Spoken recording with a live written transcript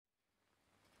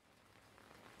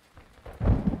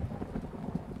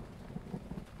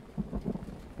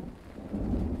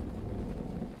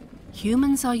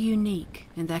Humans are unique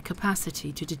in their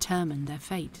capacity to determine their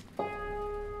fate.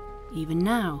 Even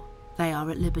now, they are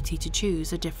at liberty to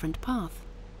choose a different path.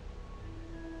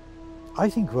 I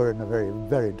think we're in a very,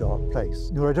 very dark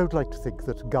place. I don't like to think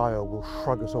that Gaia will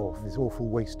shrug us off, this awful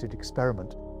wasted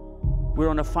experiment. We're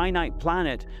on a finite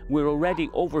planet. We're already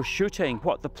overshooting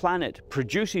what the planet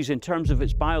produces in terms of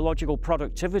its biological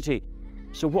productivity.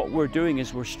 So what we're doing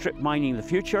is we're strip mining the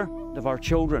future of our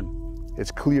children. It's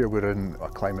clear we're in a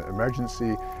climate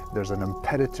emergency. There's an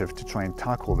imperative to try and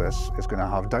tackle this. It's going to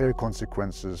have dire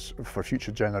consequences for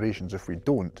future generations if we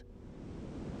don't.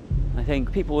 I think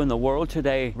people in the world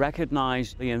today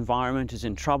recognize the environment is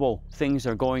in trouble. Things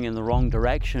are going in the wrong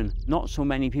direction. Not so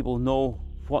many people know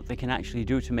what they can actually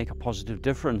do to make a positive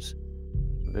difference.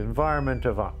 The environment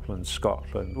of upland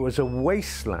Scotland was a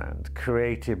wasteland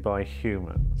created by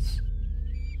humans.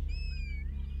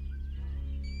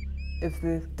 If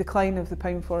the decline of the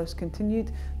pine forest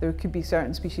continued, there could be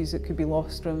certain species that could be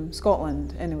lost from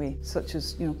Scotland anyway, such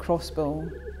as crossbill,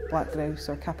 black grouse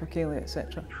or capercaillie,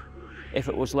 etc. If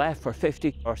it was left for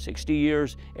 50 or 60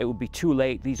 years, it would be too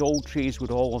late. These old trees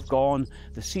would all have gone,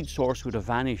 the seed source would have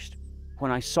vanished. When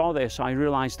I saw this, I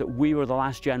realised that we were the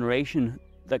last generation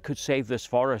that could save this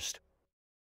forest.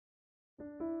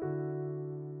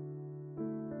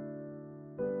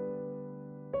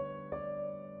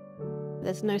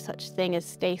 There's no such thing as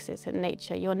stasis in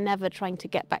nature. You're never trying to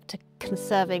get back to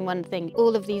conserving one thing.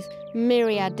 All of these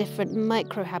myriad different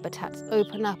microhabitats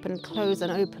open up and close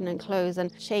and open and close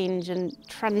and change and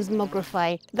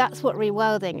transmogrify. That's what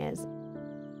rewilding is.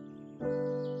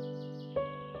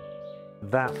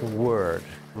 That word,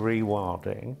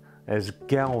 rewilding, has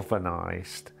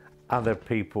galvanised other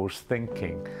people's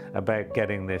thinking about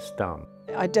getting this done.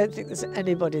 I don't think there's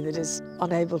anybody that is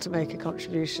unable to make a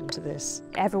contribution to this.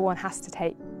 Everyone has to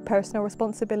take personal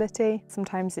responsibility.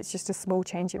 Sometimes it's just a small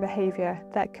change of behaviour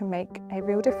that can make a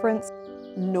real difference.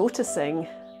 Noticing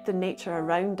the nature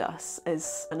around us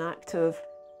is an act of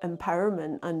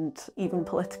empowerment and even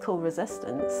political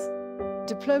resistance.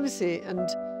 Diplomacy and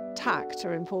tact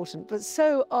are important, but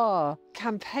so are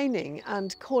campaigning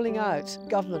and calling out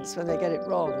governments when they get it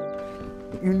wrong.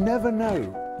 You never know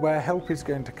where help is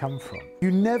going to come from. You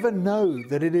never know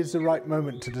that it is the right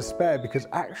moment to despair, because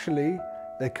actually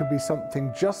there could be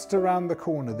something just around the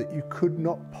corner that you could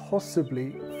not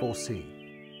possibly foresee.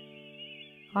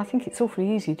 I think it's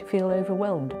awfully easy to feel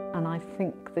overwhelmed, and I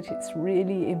think that it's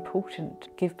really important to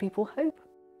give people hope.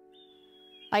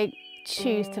 I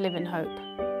choose to live in hope.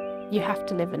 You have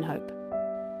to live in hope,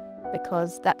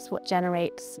 because that's what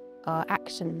generates our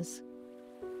actions.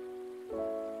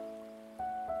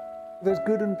 There's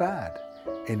good and bad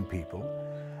in people,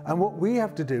 and what we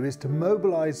have to do is to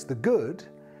mobilise the good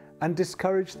and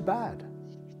discourage the bad.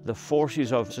 The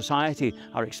forces of society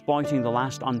are exploiting the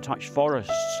last untouched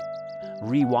forests.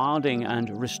 Rewilding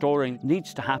and restoring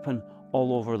needs to happen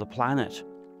all over the planet.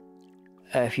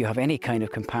 If you have any kind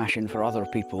of compassion for other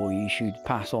people, you should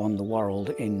pass on the world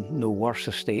in no worse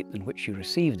a state than which you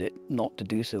received it. Not to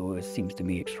do so seems to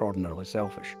me extraordinarily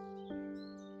selfish.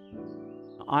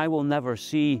 I will never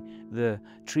see the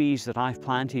trees that I've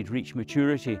planted reach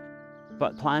maturity,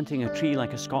 but planting a tree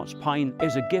like a Scots pine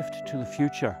is a gift to the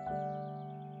future.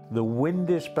 The wind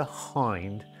is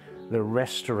behind the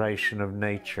restoration of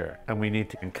nature, and we need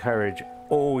to encourage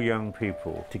all young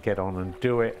people to get on and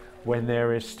do it when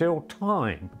there is still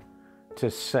time to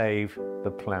save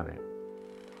the planet.